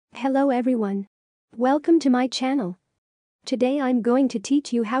Hello everyone. Welcome to my channel. Today I'm going to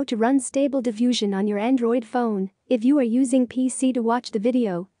teach you how to run Stable Diffusion on your Android phone. If you are using PC to watch the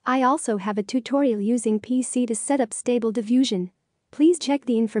video, I also have a tutorial using PC to set up Stable Diffusion. Please check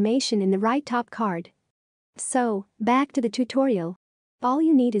the information in the right top card. So, back to the tutorial. All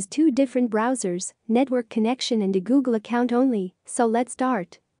you need is two different browsers, network connection and a Google account only, so let's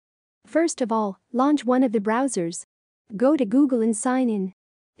start. First of all, launch one of the browsers. Go to Google and sign in.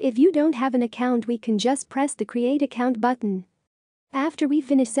 If you don't have an account, we can just press the Create Account button. After we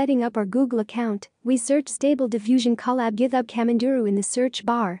finish setting up our Google account, we search Stable Diffusion colab github camenduru in the search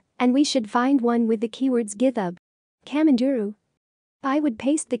bar, and we should find one with the keywords github, camenduru. I would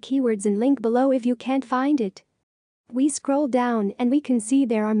paste the keywords and link below if you can't find it. We scroll down and we can see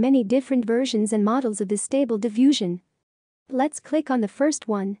there are many different versions and models of the Stable Diffusion. Let's click on the first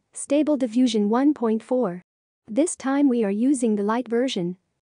one, Stable Diffusion 1.4. This time we are using the light version.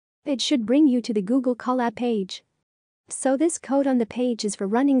 It should bring you to the Google Colab page. So this code on the page is for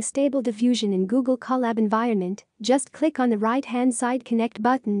running Stable Diffusion in Google Colab environment. Just click on the right hand side connect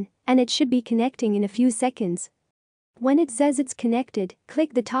button and it should be connecting in a few seconds. When it says it's connected,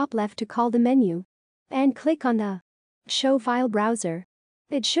 click the top left to call the menu. And click on the Show File Browser.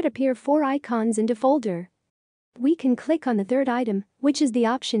 It should appear 4 icons in the folder. We can click on the third item, which is the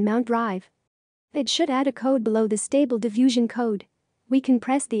option Mount Drive. It should add a code below the Stable Diffusion code. We can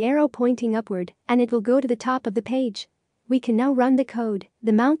press the arrow pointing upward and it will go to the top of the page. We can now run the code.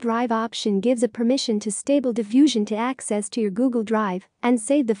 The Mount Drive option gives a permission to Stable Diffusion to access to your Google Drive and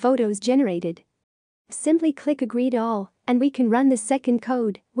save the photos generated. Simply click Agree to All and we can run the second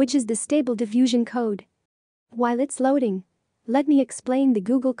code, which is the Stable Diffusion code. While it's loading, let me explain the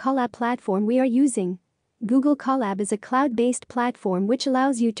Google Colab platform we are using. Google Colab is a cloud-based platform which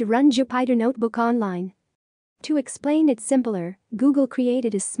allows you to run Jupyter Notebook online. To explain it simpler, Google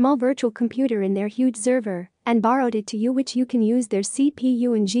created a small virtual computer in their huge server and borrowed it to you, which you can use their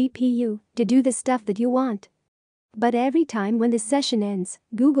CPU and GPU to do the stuff that you want. But every time when the session ends,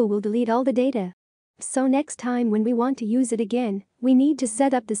 Google will delete all the data. So next time when we want to use it again, we need to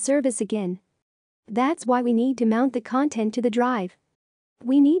set up the service again. That's why we need to mount the content to the drive.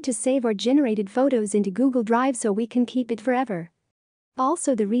 We need to save our generated photos into Google Drive so we can keep it forever.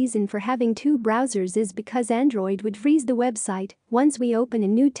 Also, the reason for having two browsers is because Android would freeze the website once we open a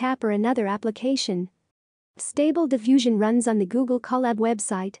new tab or another application. Stable Diffusion runs on the Google Colab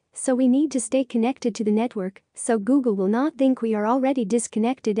website, so we need to stay connected to the network so Google will not think we are already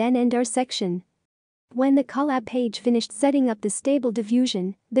disconnected and end our section. When the Colab page finished setting up the Stable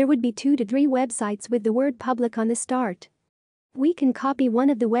Diffusion, there would be 2 to 3 websites with the word public on the start. We can copy one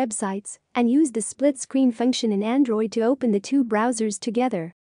of the websites and use the split screen function in Android to open the two browsers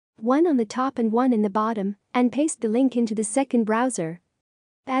together, one on the top and one in the bottom, and paste the link into the second browser.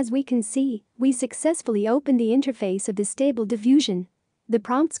 As we can see, we successfully opened the interface of the Stable Diffusion. The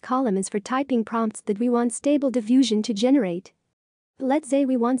prompts column is for typing prompts that we want Stable Diffusion to generate. Let's say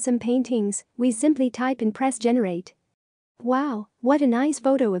we want some paintings, we simply type and press generate. Wow, what a nice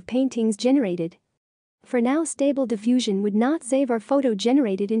photo of paintings generated. For now, Stable Diffusion would not save our photo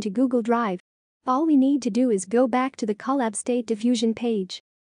generated into Google Drive. All we need to do is go back to the Colab State Diffusion page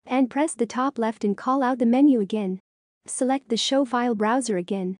and press the top left and call out the menu again. Select the Show File Browser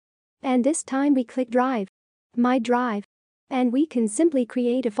again. And this time we click Drive, My Drive. And we can simply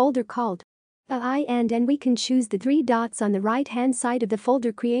create a folder called and we can choose the 3 dots on the right hand side of the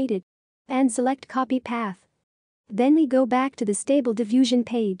folder created and select Copy Path. Then we go back to the Stable Diffusion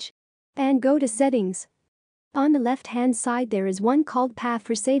page and go to Settings. On the left hand side there is one called Path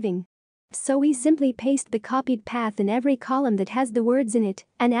for saving. So we simply paste the copied path in every column that has the words in it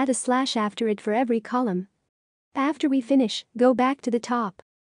and add a slash after it for every column. After we finish, go back to the top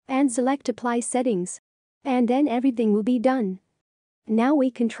and select Apply Settings. And then everything will be done. Now we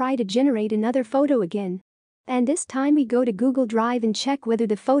can try to generate another photo again. And this time we go to Google Drive and check whether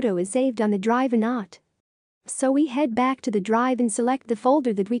the photo is saved on the drive or not. So we head back to the drive and select the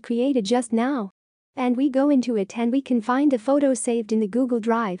folder that we created just now. And we go into it and we can find the photo saved in the Google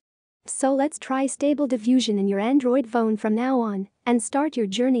Drive. So let's try Stable Diffusion in your Android phone from now on and start your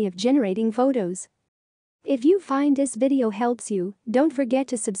journey of generating photos. If you find this video helps you, don't forget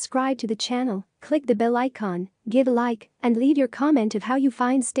to subscribe to the channel, click the bell icon, give a like, and leave your comment of how you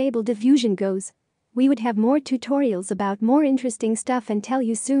find Stable Diffusion goes. We would have more tutorials about more interesting stuff and tell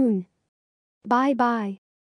you soon. Bye bye.